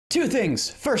Two things.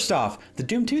 First off, the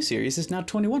Doom 2 series is now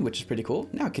 21, which is pretty cool.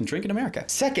 Now I can drink in America.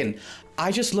 Second,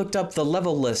 I just looked up the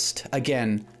level list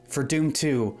again for Doom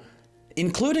 2.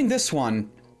 Including this one,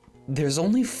 there's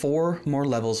only 4 more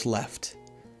levels left.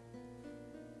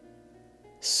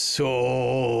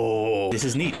 So this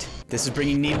is neat. This is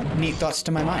bringing neat thoughts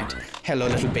to my mind. Hello,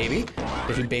 little baby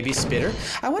spitter.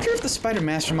 I wonder if the spider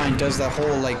mastermind does that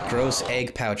whole like gross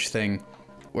egg pouch thing,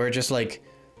 where it's just like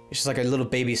a little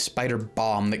baby spider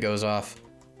bomb that goes off.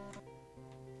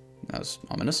 That was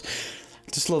ominous.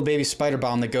 Just a little baby spider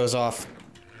bomb that goes off,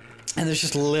 and there's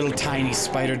just little tiny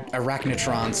spider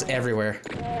arachnotrons everywhere.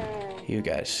 You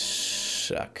guys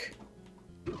suck.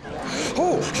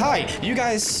 Oh, hi! You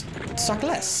guys suck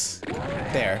less.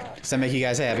 There. Does that make you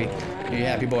guys happy? You're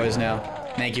happy boys now.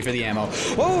 Thank you for the ammo.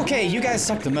 Okay, you guys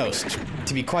suck the most.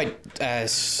 To be quite,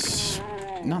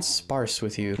 not sparse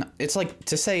with you. It's like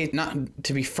to say, not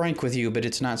to be frank with you, but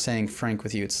it's not saying frank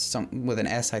with you. It's something with an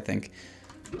S, I think.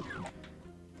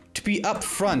 To be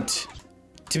upfront.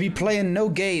 To be playing no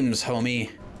games,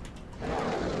 homie.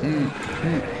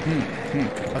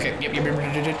 Okay, yep.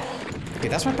 Okay,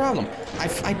 that's my problem.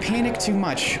 I panic too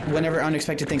much whenever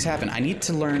unexpected things happen. I need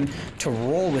to learn to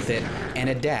roll with it and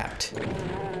adapt.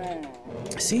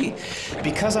 See,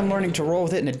 because I'm learning to roll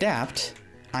with it and adapt,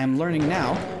 I'm learning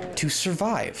now to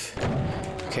survive.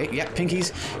 Okay, yeah,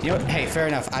 pinkies. You know what? Hey, fair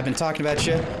enough. I've been talking about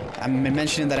you. I've been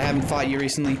mentioning that I haven't fought you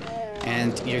recently,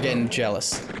 and you're getting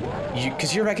jealous.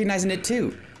 Because you're recognizing it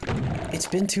too. It's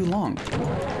been too long.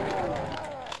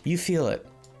 You feel it.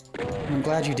 I'm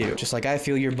glad you do. Just like I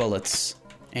feel your bullets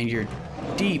and your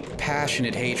deep,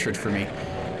 passionate hatred for me.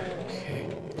 Okay,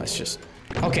 let's just...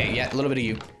 Okay, yeah, a little bit of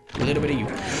you. A little bit of you.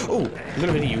 Oh, a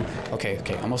little bit of you. Okay,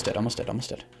 almost dead.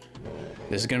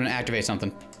 This is gonna activate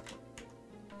something.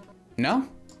 No?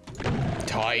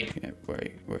 Tight. Yeah, where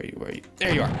are you?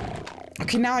 There you are.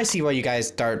 Okay, now I see why you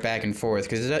guys dart back and forth,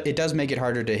 because it does make it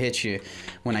harder to hit you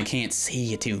when I can't see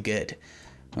you too good.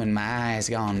 When my eyes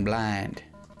gone blind.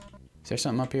 Is there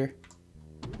something up here?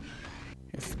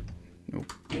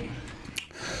 Nope.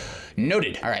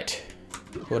 Noted. All right.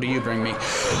 What do you bring me?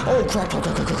 Oh, crap.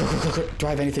 Do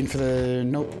I have anything for the...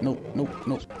 Nope.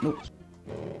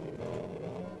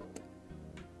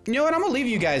 You know what? I'm gonna leave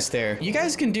you guys there. You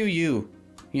guys can do you,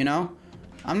 you know?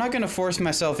 I'm not gonna force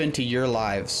myself into your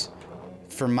lives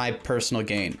for my personal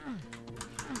gain.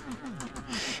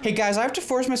 Hey guys, I have to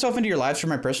force myself into your lives for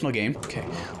my personal gain? Okay,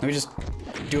 let me just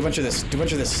do a bunch of this. Did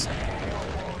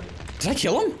I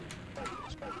kill him?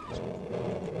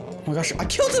 Oh my gosh, I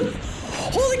killed him!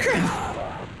 Holy crap!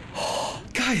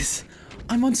 Guys,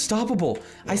 I'm unstoppable.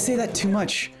 I say that too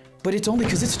much, but it's only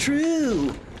because it's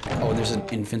true. Oh, there's an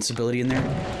invincibility in there.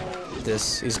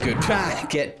 This is good. Ha!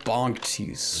 Get bonked,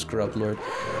 you scrub lord.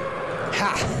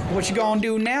 Ha! What you gonna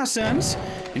do now, sons?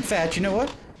 In fact, you know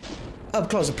what?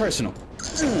 Up close and personal.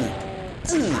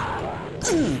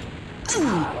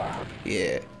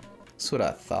 Yeah, that's what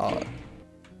I thought.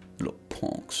 Little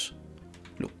punks.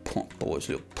 Little punk boys,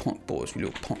 little punk boy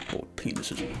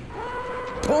penises.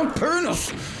 Punk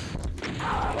penis!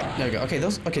 There we go.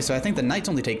 Okay, so I think the knights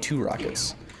only take 2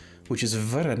 rockets, which is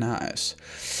very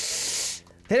nice.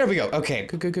 There we go. Okay.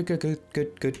 Good.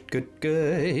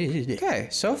 Okay,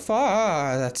 so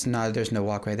far, there's no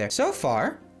walkway there. So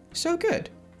far, so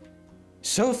good.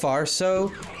 So far,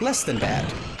 so less than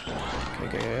bad.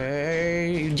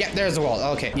 Okay. Yeah, there's the wall.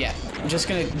 Okay, yeah. I'm just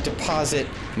gonna deposit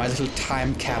my little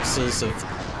time capsules of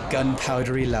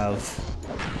gunpowdery love.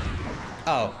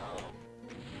 Oh.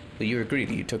 Well, you were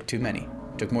greedy. You took too many.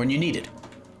 Took more than you needed.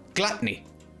 Gluttony.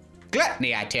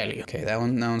 Gluttony, I tell you. Okay, that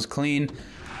one's clean.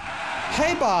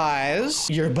 Hey, boys.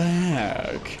 You're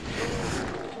back.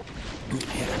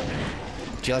 Yeah.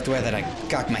 Do you like the way that I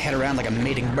cock my head around like a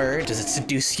mating bird? Does it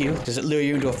seduce you? Does it lure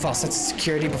you into a false sense of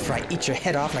security before I eat your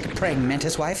head off like a praying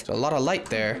mantis wife? There's a lot of light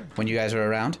there when you guys were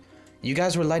around. You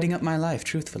guys were lighting up my life,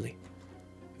 truthfully.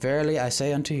 Verily, I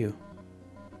say unto you,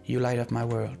 you light up my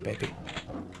world, baby.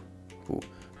 Ooh.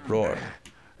 Roar.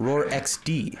 Roar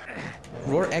XD.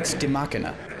 Roar X de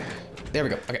Machina. There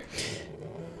we go. Okay.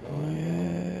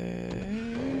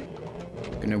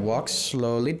 Gonna walk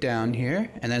slowly down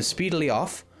here and then speedily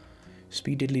off.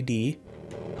 Speedily D.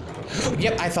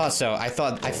 Yep, I thought so. I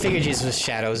figured these were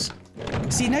shadows.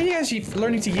 See, now you guys are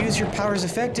learning to use your powers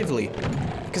effectively.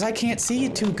 Because I can't see you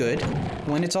too good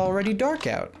when it's already dark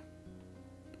out.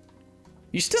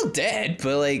 You're still dead,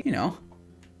 but like, you know,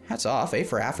 hats off. A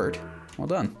for effort. Well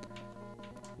done.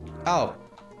 Oh,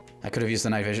 I could have used the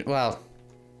night vision. Well,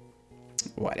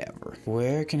 whatever.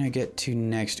 Where can I get to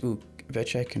next? Ooh, I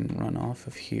bet you I can run off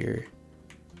of here.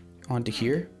 Onto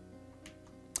here?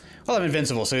 Well, I'm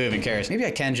invincible, so who even cares? Maybe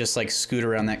I can just, like, scoot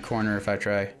around that corner if I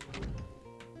try.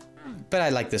 But I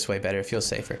like this way better. It feels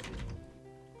safer.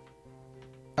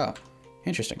 Oh,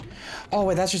 interesting. Oh,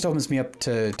 wait, that just opens me up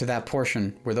to that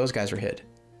portion where those guys were hid.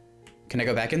 Can I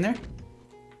go back in there?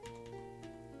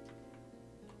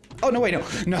 Oh, no, wait, no.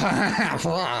 No.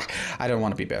 I don't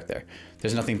want to be back there.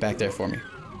 There's nothing back there for me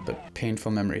but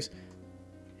painful memories.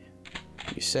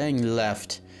 You're saying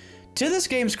left. To this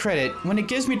game's credit, when it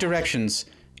gives me directions,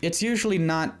 it's usually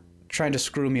not trying to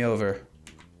screw me over.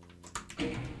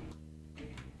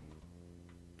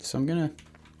 So I'm gonna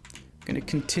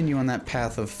continue on that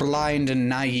path of blind and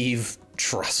naive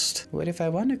trust. What if I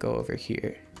want to go over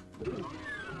here?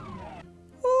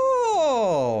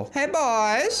 Oh, hey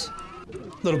boys.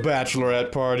 Little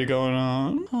bachelorette party going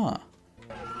on. Huh.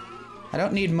 I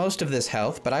don't need most of this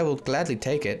health, but I will gladly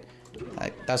take it.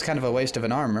 That was kind of a waste of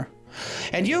an armor.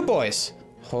 And you boys!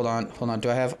 Hold on. Do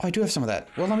I have... Oh, I do have some of that.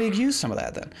 Well, let me use some of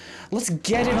that then. Let's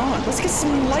get it on. Let's get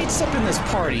some lights up in this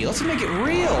party. Let's make it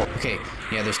real. Okay,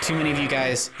 yeah, there's too many of you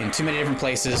guys in too many different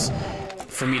places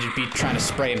for me to be trying to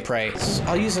spray and pray. So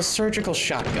I'll use a surgical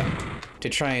shotgun to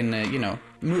try and, you know,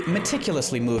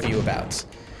 meticulously move you about.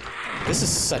 This is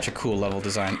such a cool level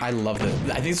design. I love it.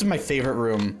 I think this is my favorite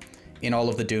room in all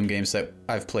of the Doom games that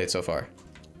I've played so far.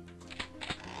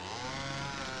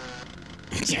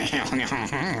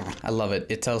 I love it.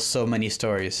 It tells so many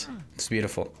stories. It's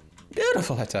beautiful.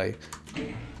 Beautiful, I tell you.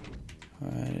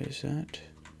 What is that?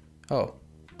 Oh.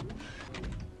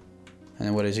 And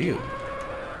then what is you?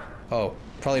 Oh,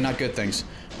 probably not good things.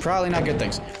 Probably not good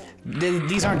things.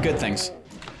 These aren't good things.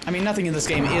 I mean, nothing in this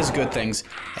game is good things,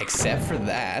 except for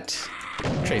that.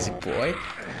 Crazy boy.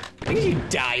 Are you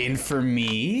dying for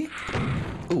me?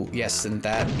 Ooh, yes, and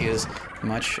that is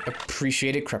much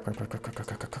appreciated. Crap.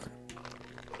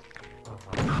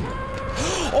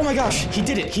 Oh my gosh, he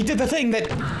did it. He did the thing that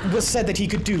was said that he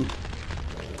could do.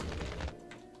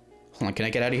 Hold on, can I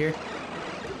get out of here?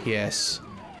 Yes.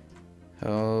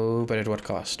 Oh, but at what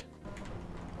cost?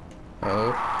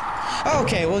 Oh.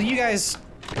 Okay, well, you guys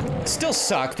still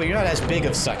suck, but you're not as big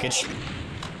of suckage.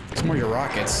 It's more your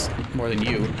rockets, more than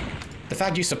you. The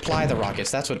fact you supply the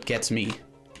rockets, that's what gets me.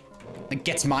 It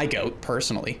gets my goat,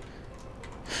 personally.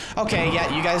 Okay,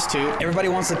 yeah, you guys too. Everybody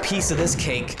wants a piece of this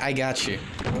cake. I got you.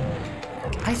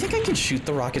 I think I can shoot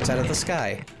the rockets out of the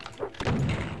sky.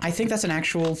 I think that's an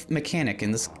actual mechanic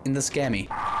in this gammy.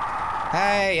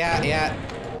 Hey, yeah,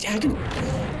 I can.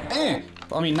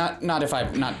 I mean, not if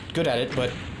I'm not good at it,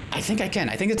 but I think I can.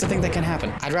 I think it's a thing that can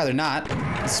happen. I'd rather not.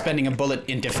 Spending a bullet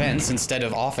in defense instead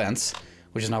of offense,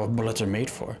 which is not what bullets are made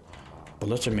for.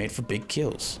 Bullets are made for big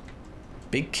kills.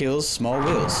 Big kills, small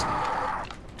wills.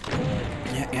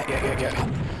 Yeah.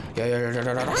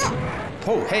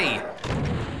 Oh, hey.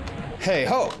 Hey,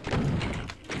 ho.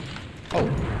 Oh.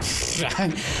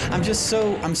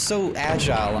 I'm so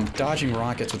agile. I'm dodging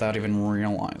rockets without even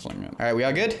realizing it. All right, we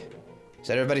all good? Is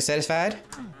everybody satisfied?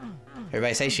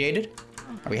 Everybody satiated?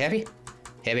 Are we happy?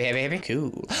 Happy?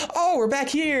 Cool. Oh, we're back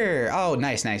here. Oh,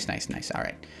 nice. All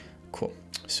right, cool.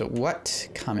 So what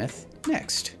cometh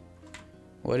next?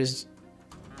 What is...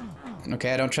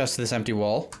 Okay, I don't trust this empty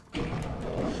wall.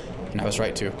 And I was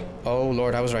right too. Oh,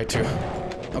 Lord, I was right too.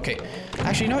 Okay.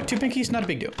 Actually, you know what? 2 pinkies, not a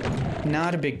big deal.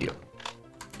 Not a big deal.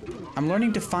 I'm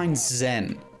learning to find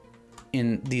zen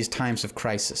in these times of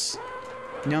crisis.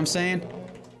 You know what I'm saying? You know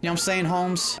what I'm saying,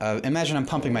 Holmes? Imagine I'm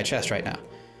pumping my chest right now.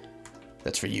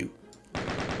 That's for you.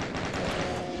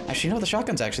 Actually, you know, the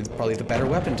shotgun's actually probably the better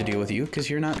weapon to deal with you, because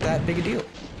you're not that big a deal.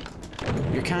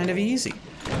 You're kind of easy,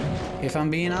 if I'm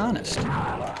being honest.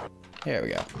 There we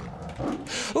go.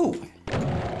 Ooh!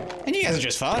 And you guys are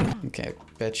just fun. Okay,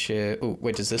 betcha. Ooh,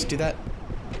 wait, does this do that?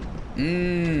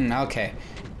 Okay.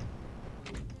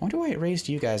 I wonder why it raised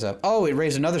you guys up. Oh, it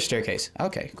raised another staircase.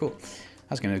 Okay, cool. I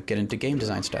was gonna get into game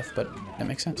design stuff, but that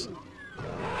makes sense.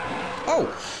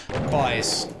 Oh!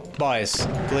 Boys,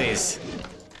 please.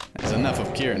 There's enough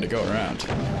of Kieran to go around.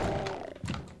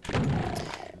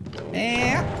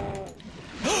 Yeah.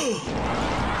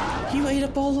 You ate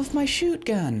up all of my shoot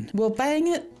gun. Well, bang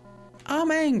it. I'm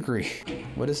angry.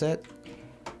 What is that?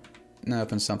 No,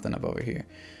 open something up over here.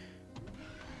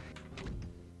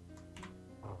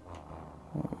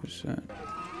 What was that?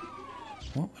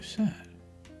 What was that?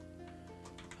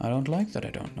 I don't like that I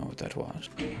don't know what that was.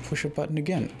 Push a button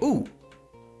again. Ooh!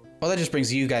 Well, that just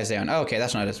brings you guys down. Oh, okay,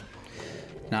 that's not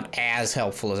as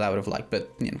helpful as I would have liked,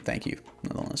 but, you know, thank you,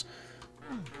 nonetheless.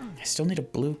 I still need a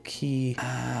blue key.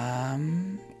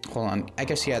 Hold on. I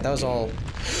guess, yeah, that was all...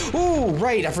 Ooh,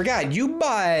 right, I forgot. You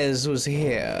guys was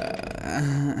here.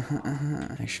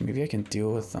 Actually, maybe I can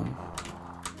deal with them.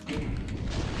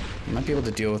 might be able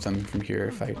to deal with them from here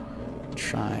if I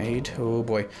tried. Oh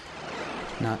boy.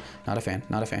 Not a fan,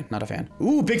 not a fan, not a fan.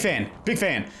 Ooh, big fan, big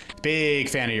fan. Big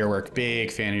fan of your work,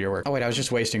 big fan of your work. Oh wait, I was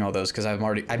just wasting all those because I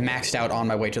maxed out on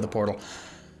my way to the portal.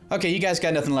 Okay, you guys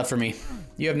got nothing left for me.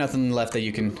 You have nothing left that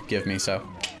you can give me, so.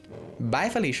 Bye,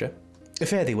 Felicia.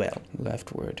 Fare thee well.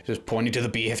 Leftward. Just pointing to the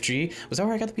BFG. Was that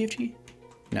where I got the BFG?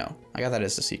 No, I got that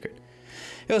as a secret.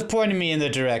 It was pointing me in the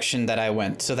direction that I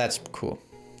went, so that's cool.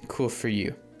 Cool for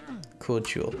you. Cool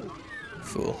jewel.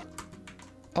 Fool.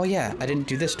 Oh yeah, I didn't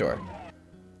do this door.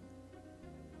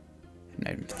 And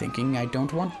I'm thinking I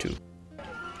don't want to.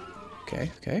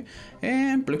 Okay, okay.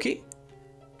 And blue key.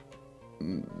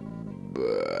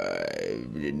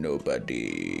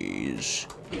 Nobody's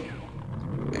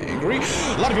angry.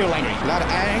 A lot of people angry. A lot of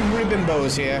angry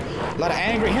bimbos here. A lot of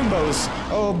angry himbos.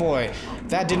 Oh boy.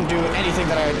 That didn't do anything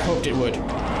that I had hoped it would.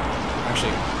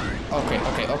 Actually. Okay.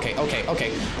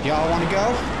 Y'all wanna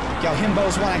go? Y'all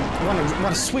himbos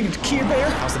wanna swing at Kier Bear?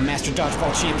 I was the master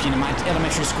dodgeball champion in my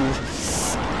elementary school.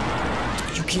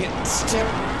 You can't step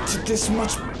to this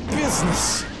much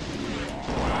business.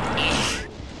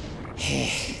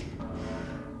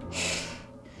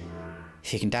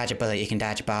 If you can dodge a bullet, you can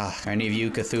dodge a ball. Are any of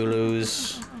you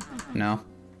Cthulhu's? No?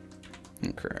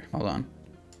 Okay, hold on.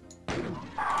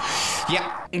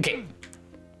 Yeah, okay.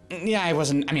 Yeah, I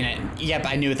wasn't, I mean, yep,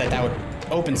 I knew that would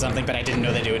open something, but I didn't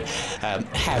know that it would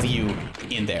have you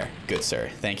in there. Good sir,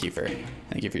 thank you for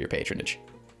your patronage.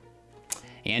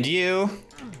 And you,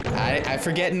 I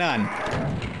forget none.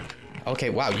 Okay,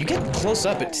 wow, you get close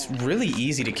up, it's really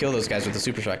easy to kill those guys with a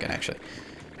super shotgun, actually.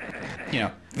 You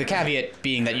know, the caveat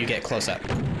being that you get close up.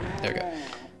 There we go.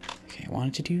 Okay, I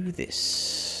wanted to do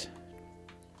this.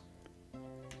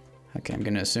 Okay, I'm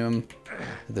gonna assume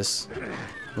this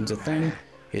opens a thing.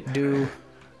 Hit do.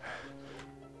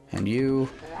 And you.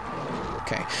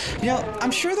 Okay. You know,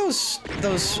 I'm sure the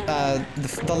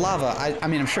lava, I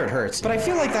mean, I'm sure it hurts, but I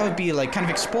feel like that would be like kind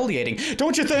of exfoliating.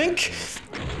 Don't you think?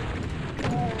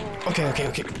 Okay.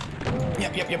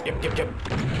 Yep.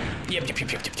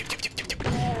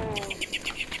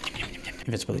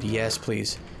 Invincibility, yes,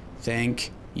 please.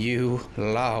 Thank you,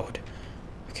 loud.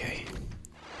 Okay.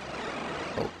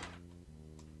 Oh,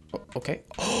 okay.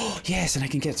 Oh, yes, and I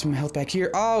can get some health back here.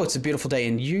 Oh, it's a beautiful day,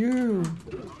 and you...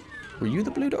 Were you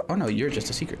the blue door? Oh, no, you're just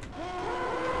a secret.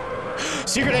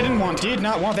 Secret I didn't want. Did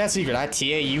not want that secret. I tell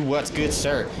you what's good,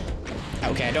 sir.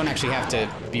 Okay, I don't actually have to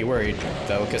be worried,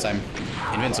 though, because I'm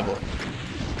invincible.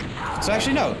 So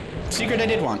actually, no. Secret I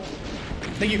did want.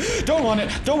 Thank you. Don't want it.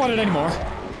 Don't want it anymore.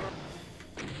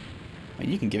 Well,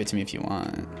 you can give it to me if you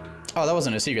want. Oh, that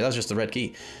wasn't a secret. That was just the red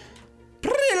key.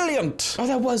 Brilliant. Oh,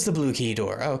 that was the blue key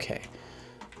door. Okay.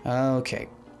 Okay.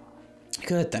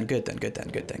 Good then.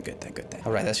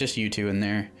 All right, that's just you two in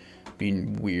there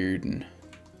being weird and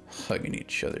hugging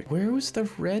each other. Where was the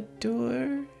red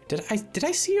door? Did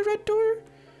I see a red door?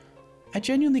 I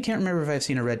genuinely can't remember if I've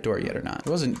seen a red door yet or not. It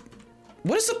wasn't.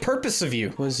 What is the purpose of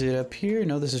you? Was it up here?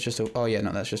 No, this is just a, oh yeah,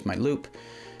 no, that's just my loop.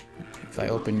 If I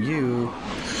open you,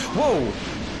 whoa!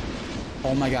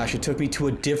 Oh my gosh, it took me to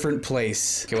a different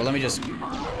place. Okay, well let me just,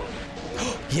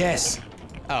 yes!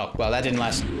 Oh, well that didn't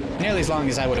last nearly as long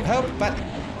as I would have hoped, but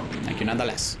thank you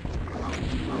nonetheless.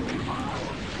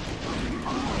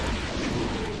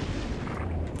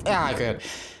 Ah, good.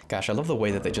 Gosh, I love the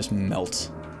way that they just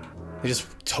melt. They just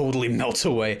totally melt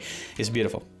away. It's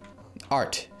beautiful.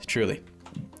 Art, truly.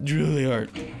 Truly art.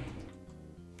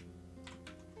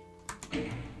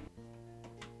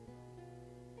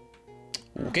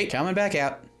 Okay, coming back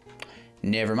out.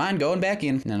 Never mind, going back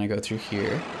in. And then I go through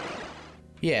here.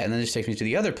 Yeah, and then this takes me to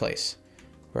the other place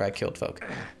where I killed folk.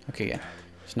 Okay, yeah.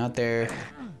 It's not there.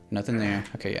 Nothing there.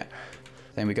 Okay, yeah.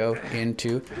 Then we go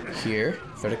into here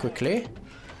very quickly.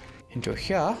 Into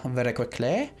here very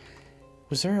quickly.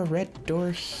 Was there a red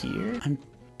door here? I'm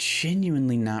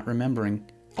genuinely not remembering.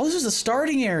 Oh, this is the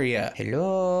starting area.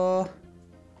 Hello.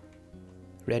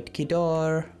 Red key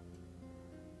door.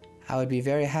 I would be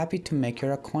very happy to make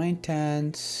your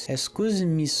acquaintance. Excuse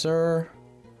me, sir.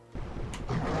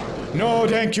 No,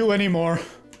 thank you anymore.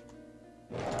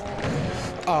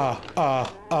 Why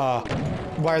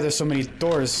are there so many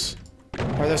doors?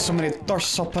 Why are there so many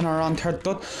doors open around her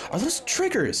door? Are those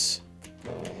triggers?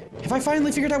 Have I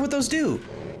finally figured out what those do?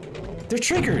 They're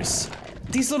triggers.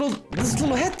 These little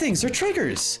head things, they're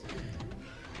triggers.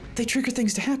 They trigger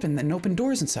things to happen and open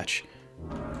doors and such.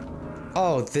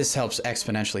 Oh, this helps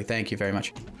exponentially. Thank you very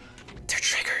much. They're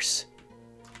triggers.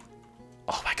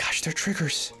 Oh my gosh, they're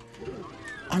triggers.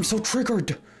 I'm so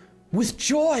triggered with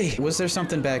joy. Was there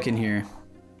something back in here?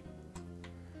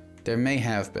 There may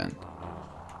have been.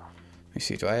 Let me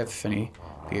see, do I have any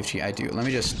BFG, I do. Let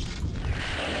me just...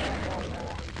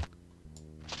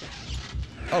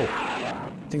 Oh. I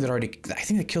think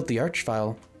that killed the arch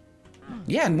file.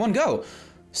 Yeah, in one go.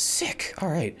 Sick. All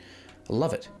right.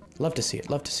 Love it. Love to see it.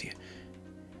 Love to see it.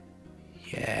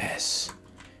 Yes.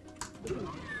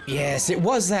 Yes, it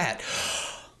was that.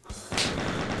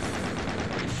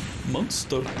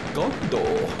 Monster Gondo.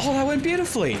 Oh, that went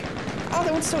beautifully. Oh,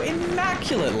 that went so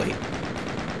immaculately.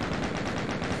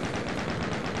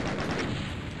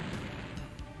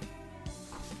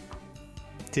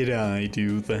 Did I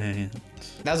do that?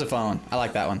 That was a fun one. I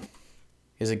like that one.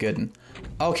 Is a good one.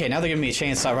 Okay, now they're giving me a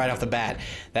chainsaw right off the bat.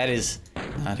 That is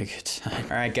not a good time.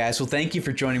 All right, guys. Well, thank you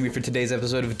for joining me for today's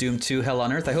episode of Doom 2 Hell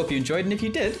on Earth. I hope you enjoyed, and if you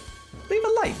did, leave a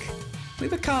like,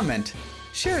 leave a comment,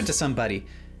 share it to somebody.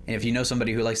 And if you know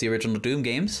somebody who likes the original Doom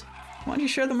games, why don't you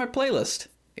share them my playlist?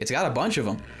 It's got a bunch of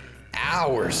them.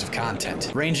 Hours of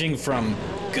content, ranging from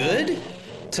good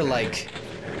to like...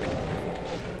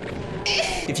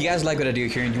 If you guys like what I do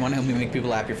here and you want to help me make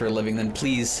people happy for a living, then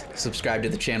please subscribe to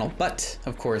the channel. But,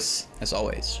 of course, as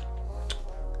always,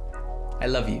 I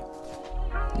love you.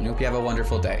 And I hope you have a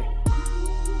wonderful day.